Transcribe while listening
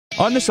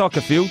On the soccer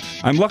field,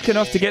 I'm lucky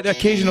enough to get the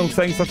occasional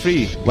thing for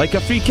free, like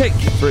a free kick,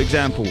 for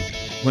example.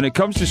 When it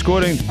comes to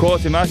scoring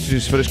quality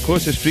mattresses for as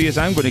close as free as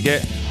I'm going to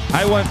get,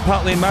 I want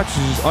Parklane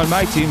Mattresses on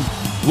my team.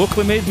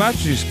 Locally made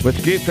mattresses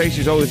with great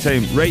prices all the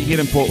time, right here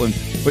in Portland,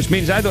 which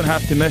means I don't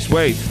have to miss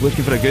weight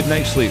looking for a good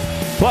night's sleep.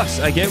 Plus,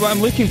 I get what I'm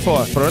looking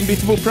for an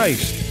unbeatable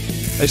price.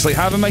 It's like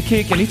having my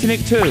cake and eating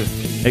it too,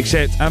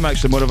 except I'm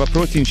actually more of a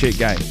protein shake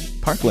guy.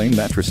 Parklane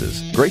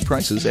Mattresses. Great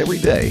prices every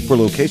day. For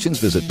locations,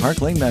 visit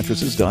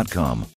parklaneMattresses.com.